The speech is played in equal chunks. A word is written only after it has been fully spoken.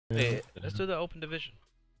Hey, let's do the open division.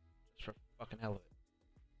 Just for fucking hell of it.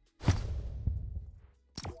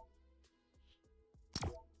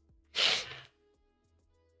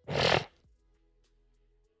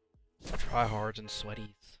 Tryhards and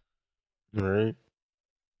sweaties. Right.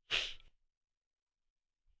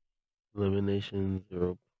 Elimination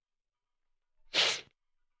 0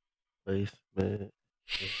 placement.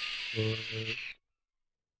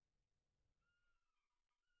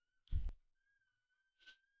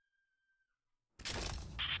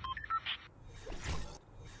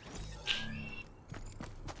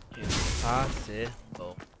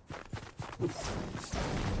 Impossible.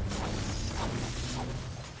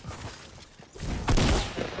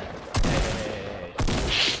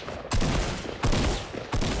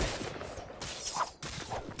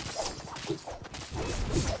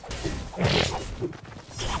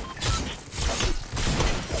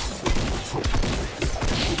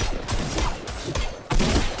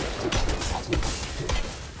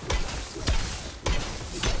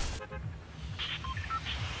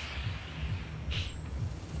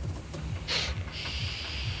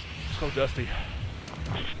 So dusty.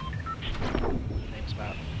 Same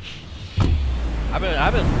spot. I've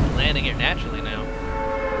been landing here naturally now.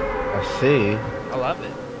 I see. I love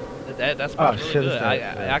it. That spot's really good.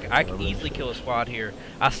 I can easily kill a squad here.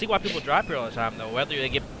 I see why people drop here all the time though. Whether they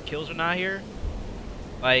get kills or not here,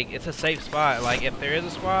 like it's a safe spot. Like if there is a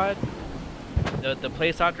squad, the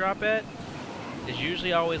place I drop at is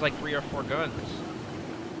usually always like 3 or 4 guns.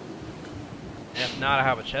 And if not, I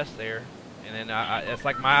have a chest there. And then it's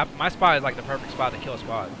like my spot is like the perfect spot to kill a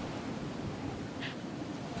squad.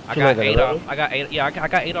 I got 8 off. I got 8. Yeah, I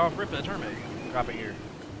got 8 off ripping the tournament. Drop it here.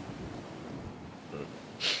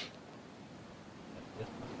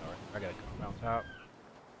 I gotta come around top.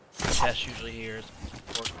 Chest usually here.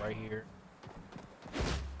 It's right here.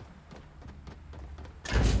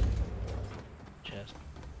 Chest.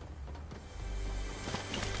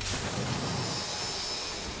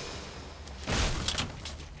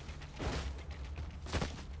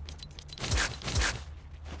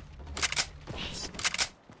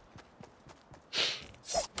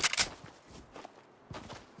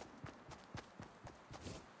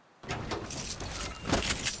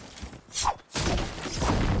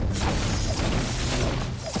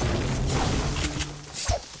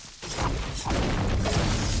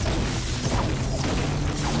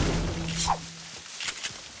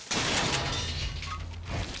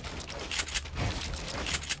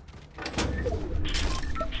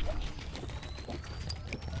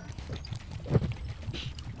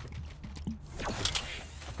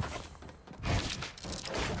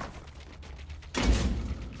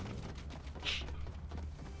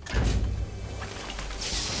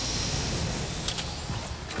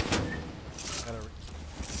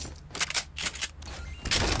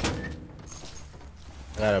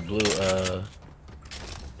 I got a blue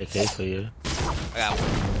AK for you. I got one.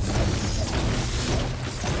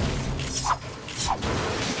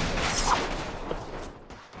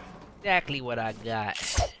 Exactly what I got.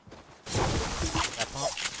 That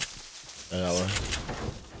pump? I got one.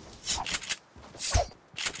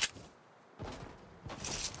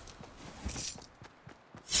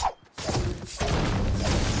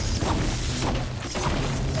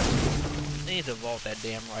 They need to vault that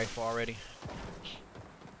damn rifle already.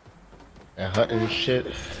 That hunting shit.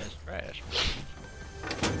 That's trash.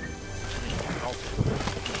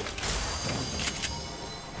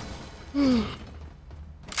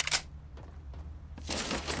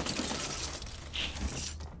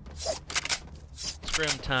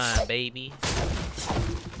 Scrim time, baby.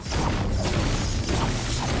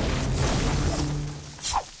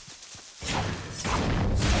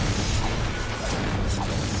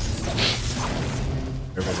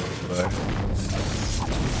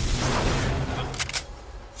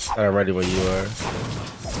 I'm ready when you are.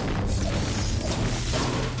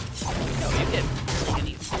 No, you get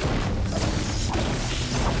any.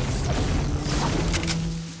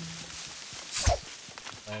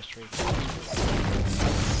 Last tree.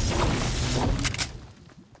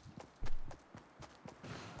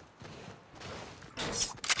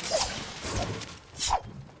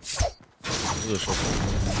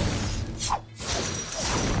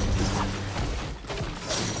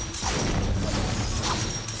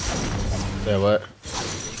 Yeah, what? You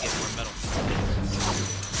get more metal.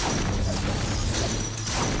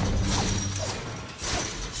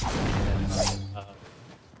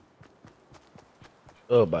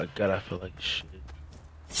 Oh my god, I feel like shit.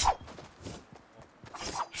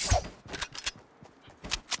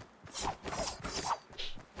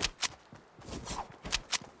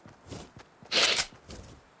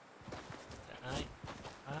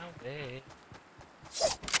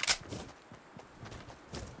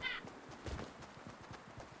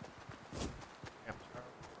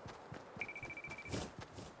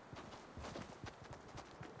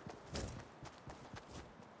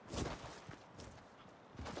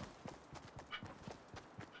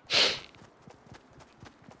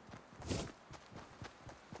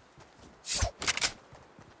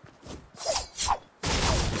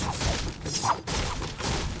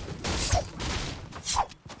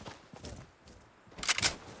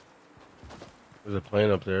 There's a plane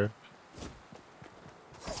up there.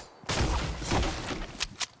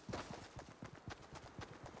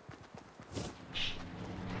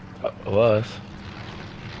 It was.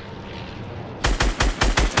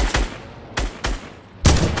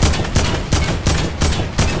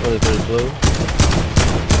 Only 3 blue.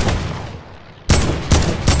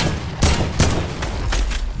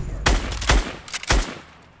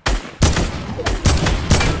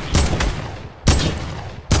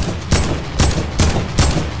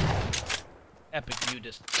 Epic view,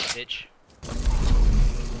 this bitch.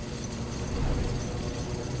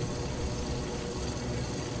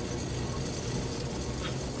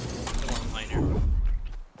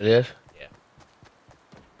 It is? Yeah.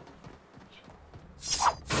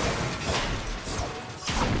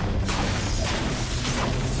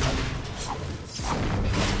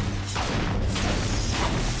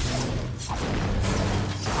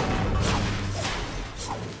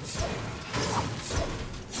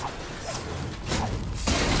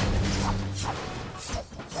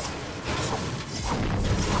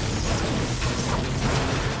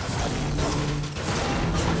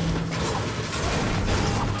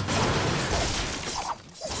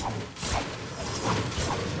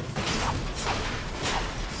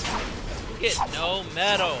 Get no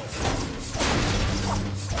metal.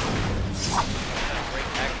 Break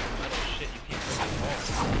actual metal shit, you can't break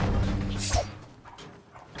it all.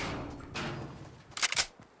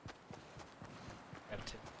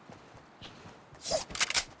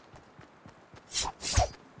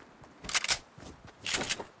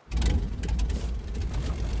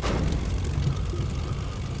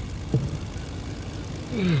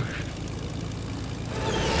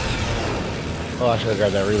 Oh, I should have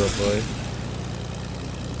grabbed that reload toy.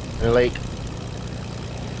 In the lake.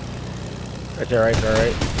 Right there, right there,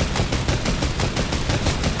 right.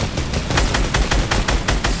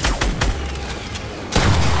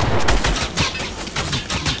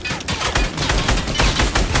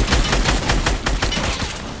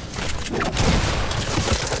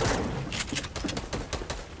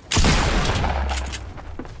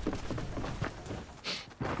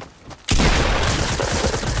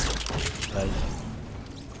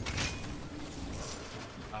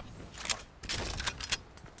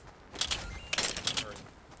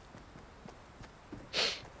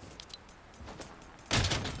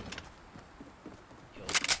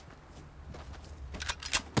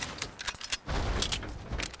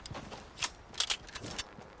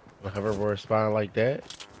 A hoverboard spawn like that?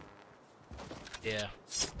 Yeah.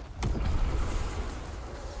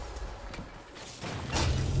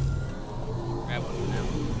 Grab one now.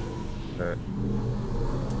 Alright.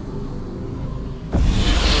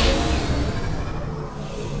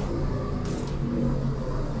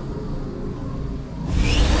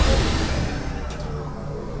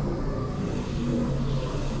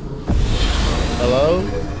 Hello?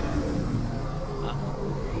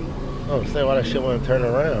 Oh, say why that shit wanna turn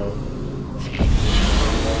around.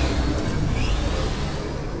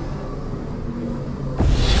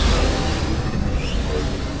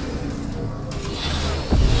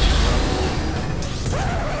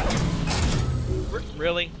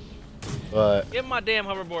 Really? But Give my damn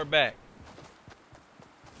hoverboard back.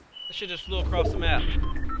 That shit just flew across the map.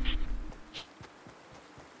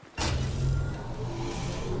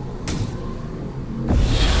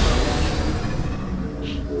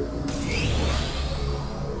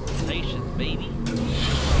 Patience, baby.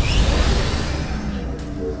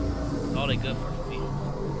 That's all they good for me.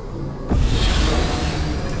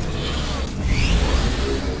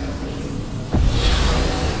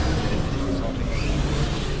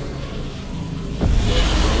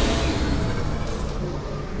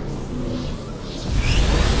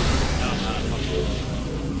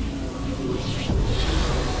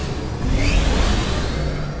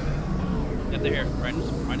 Get there, right in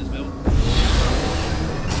this middle.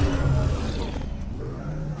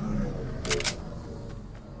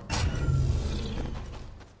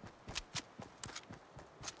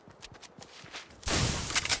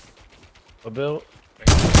 a build.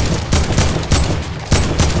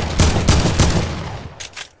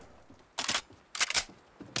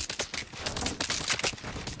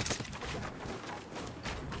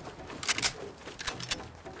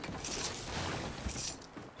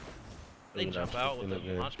 They jump out with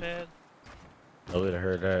the launch pad. I would have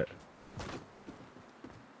heard that.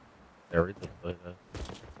 Everything like that.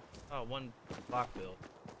 Oh, one block build.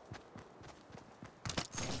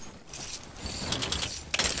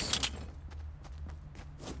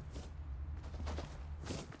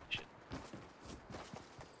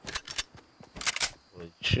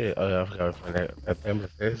 Holy shit. Oh yeah, I forgot to find that thing.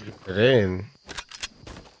 Get it in.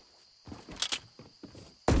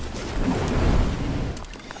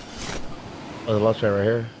 Oh, the launch pad right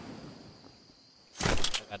here.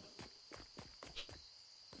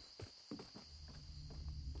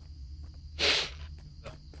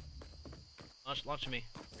 Launch me.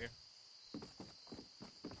 Here.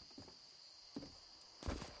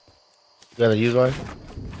 You gotta use one?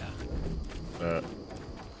 Yeah. Alright.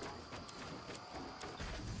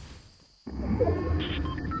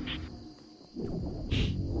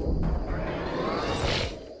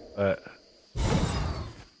 Alright.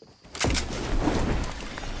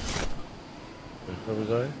 Where we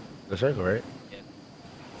going? The circle, right? Yeah.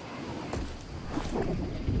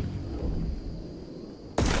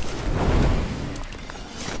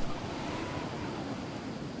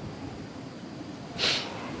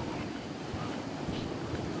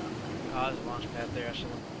 Oh, there's a launch pad there. I should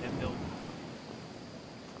have that built.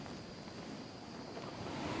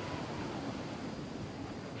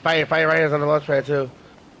 Fire right here's on the launch pad too.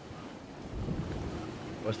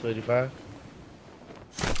 What's 285?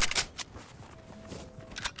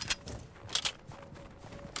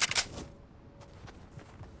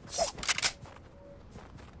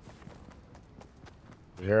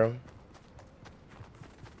 You hear him?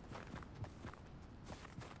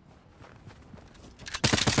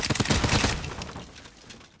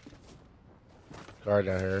 Guard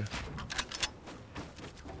down here.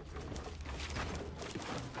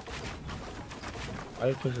 Why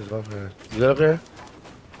you push this up here? You good up there?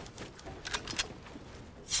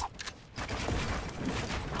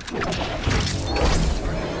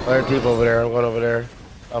 Other team over there. One over there.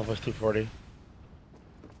 Southwest 240.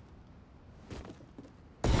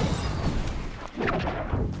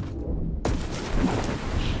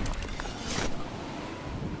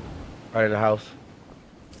 Right in the house.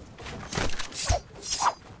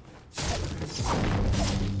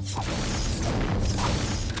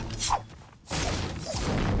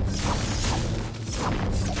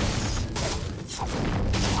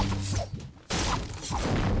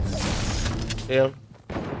 See him?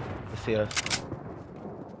 I see us.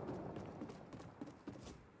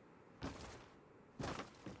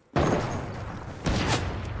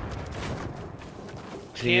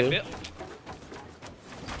 See you?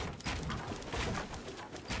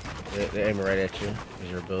 They're aiming right at you as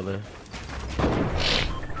you're building.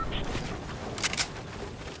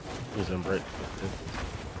 Who's in break?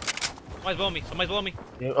 Somebody's below me. Somebody's below me.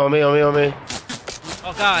 Yeah, on me, on me, on me.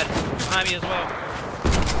 Oh God, behind me as well.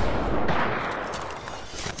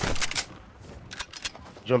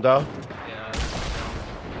 Jumped out? Yeah.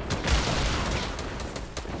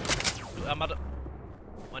 I'm about to...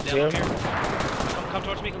 One down Yeah. here. Come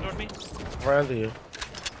towards me, come towards me. Right under you.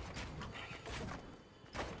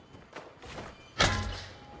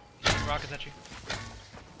 Shooting rockets at you.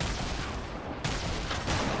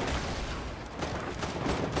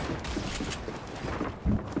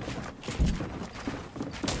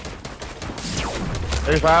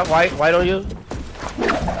 $35, white on you.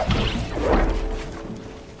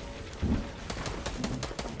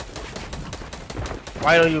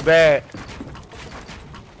 White on you bad.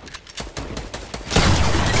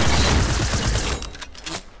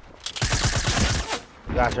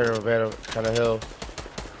 Got her over there, kind of hill.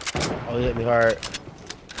 Oh, he hit me hard.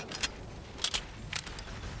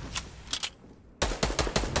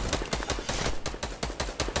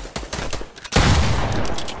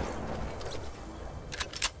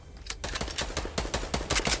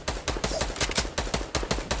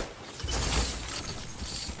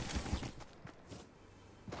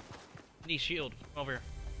 Need shield. Over here.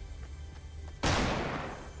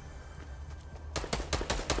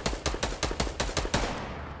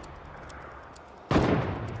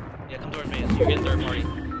 Yeah, come towards me. You're getting third party.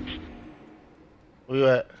 Where you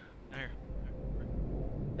at? Here.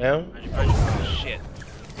 Down? Shit.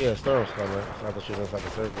 Yeah, storm's coming. So I thought she was inside the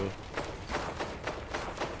circle.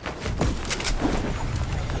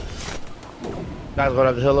 Guys going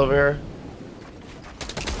up the hill over here.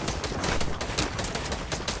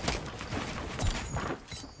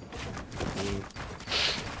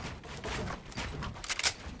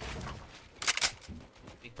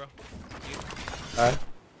 Big bro. You. Huh?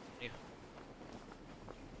 You.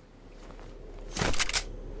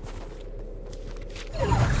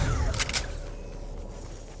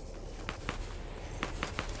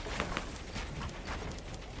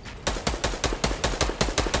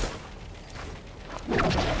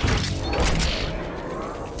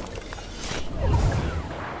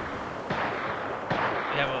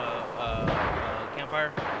 You have a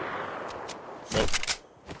campfire? Nope.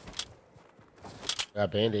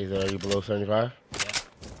 Got band-aids. Are you below 75? Yeah.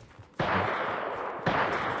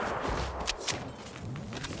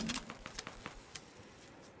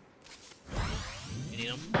 You need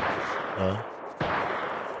them? Huh?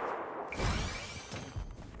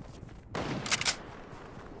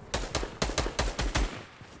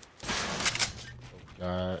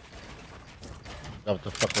 God. What the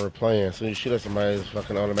fuck we're playing. So you shoot at somebody, it's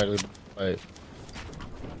fucking automatically like.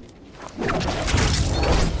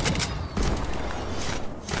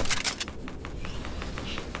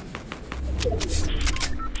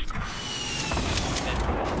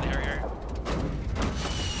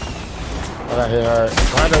 I got hit hard.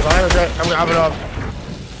 Behind us, Jack. I'm gonna hop it off.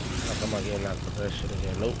 I'm not getting knocked for that shit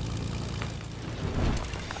again. Nope.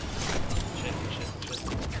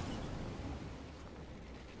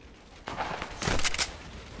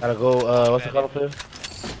 Gotta go, what's it called up here?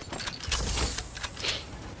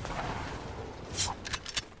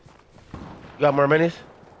 You got more minis?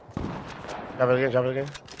 Drop it again, drop it again.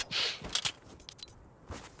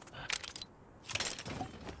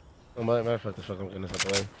 Oh, matter of fact, the fuck, I'm getting this out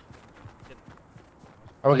the way.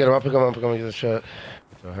 I'm gonna get him, I'll pick him up, I'm gonna get the truck.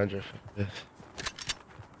 So 100 for this.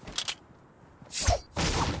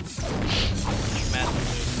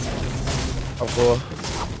 I'm cool.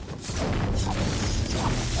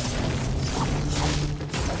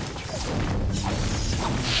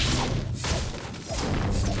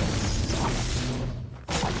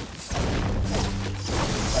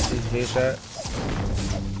 Headshot.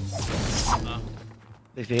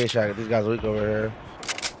 60 headshot. These guys are weak over here.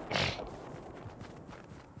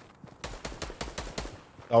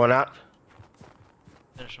 Going out.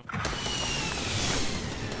 Finish him.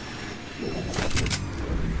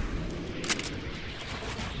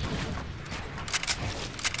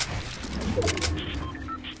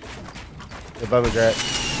 The bummer jack.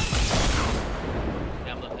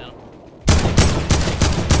 Yeah, I'm looking at him.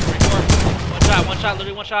 One shot,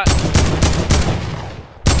 literally one shot.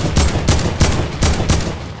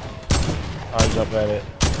 I'll jump at it.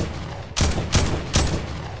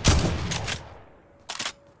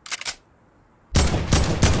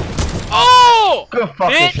 Oh! Good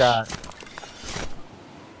fucking bitch! shot.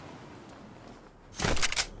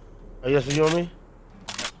 Oh, yes, you on me?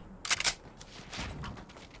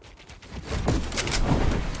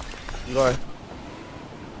 You going?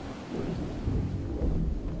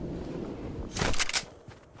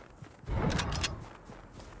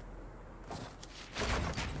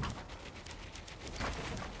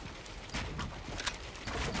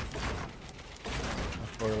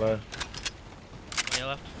 Four left. How many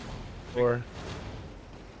left? 4.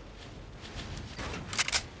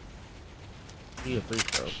 He a 3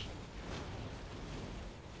 throw.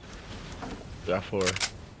 Got 4.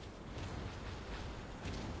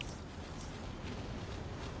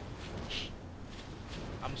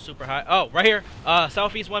 I'm super high. Oh, right here.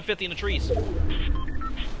 Southeast 150 in the trees.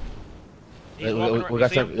 We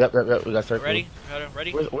got circle. Yep, we got circle. Ready?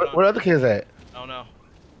 Ready? Where other kids at? Oh no.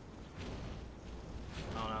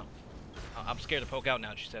 Oh no. I'm scared to poke out now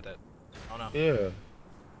that you said that. Oh no. Yeah.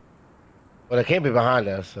 Well, they can't be behind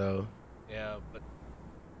us, so. Yeah, but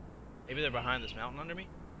maybe they're behind this mountain under me.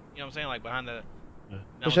 You know what I'm saying? Like behind the.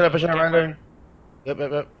 Push it up right there.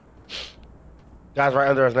 Yep. Guys right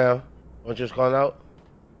under us now. Want you just calling out?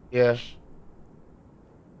 Yeah.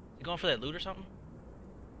 You going for that loot or something?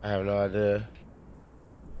 I have no idea.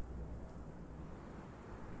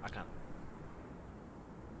 I can't.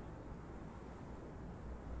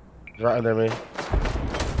 He's right under me.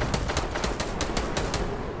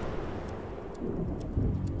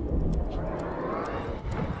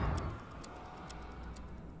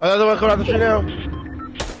 Another one coming out the tree now.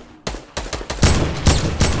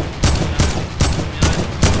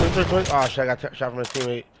 Oh shit, I got shot from his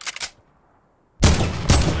teammate.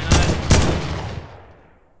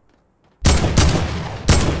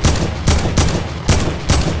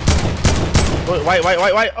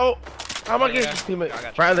 White. Oh! How am I getting his teammate?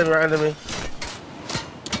 Right under me.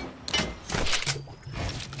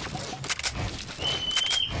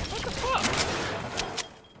 What the fuck?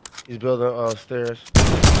 He's building stairs.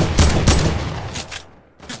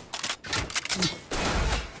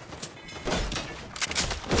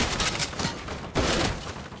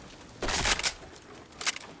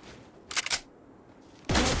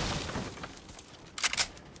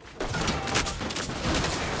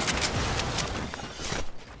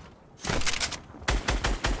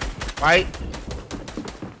 Right?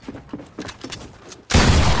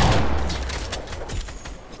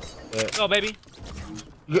 Yeah. Go, baby.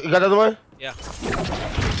 You got another one? Yeah.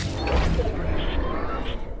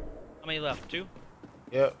 How many left? 2?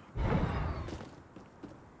 Yep.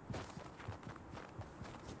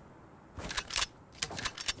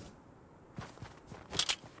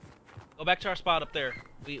 Go back to our spot up there.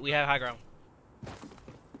 We have high ground.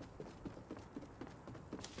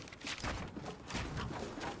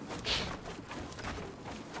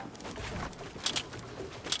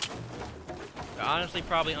 They're honestly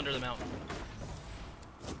probably under the mountain.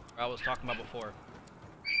 I was talking about before.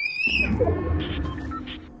 Don't. You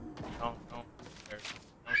know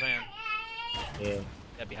what I'm saying? Yeah.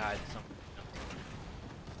 Gotta be hiding something.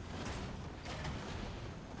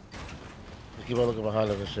 Just keep on looking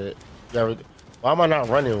behind us and shit. Yeah, why am I not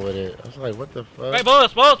running with it? I was like, what the fuck? Hey,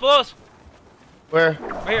 bullets! Where?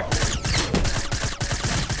 Right here.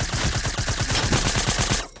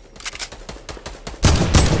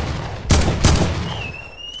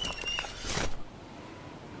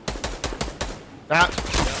 Ah.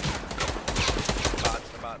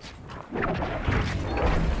 Bots.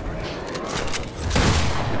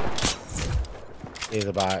 He's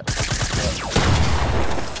a bot.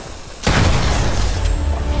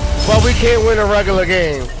 But we can't win a regular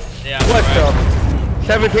game. Yeah. What right. the?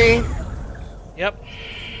 17? Yep.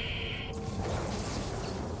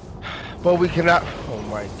 But we cannot. Oh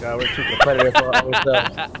my god, we're too competitive for our own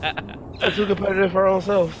selves. We're too competitive for our own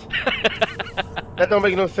selves. That don't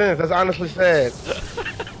make no sense. That's honestly sad.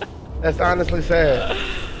 That's honestly sad.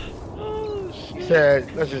 Oh, He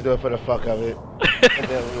said, let's just do it for the fuck of it. And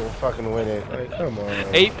then we will fucking win it. Like, come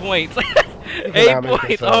on. 8 points. 8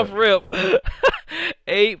 points off rip.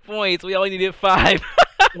 8 points. We only needed 5.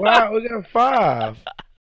 Wow, we got 5.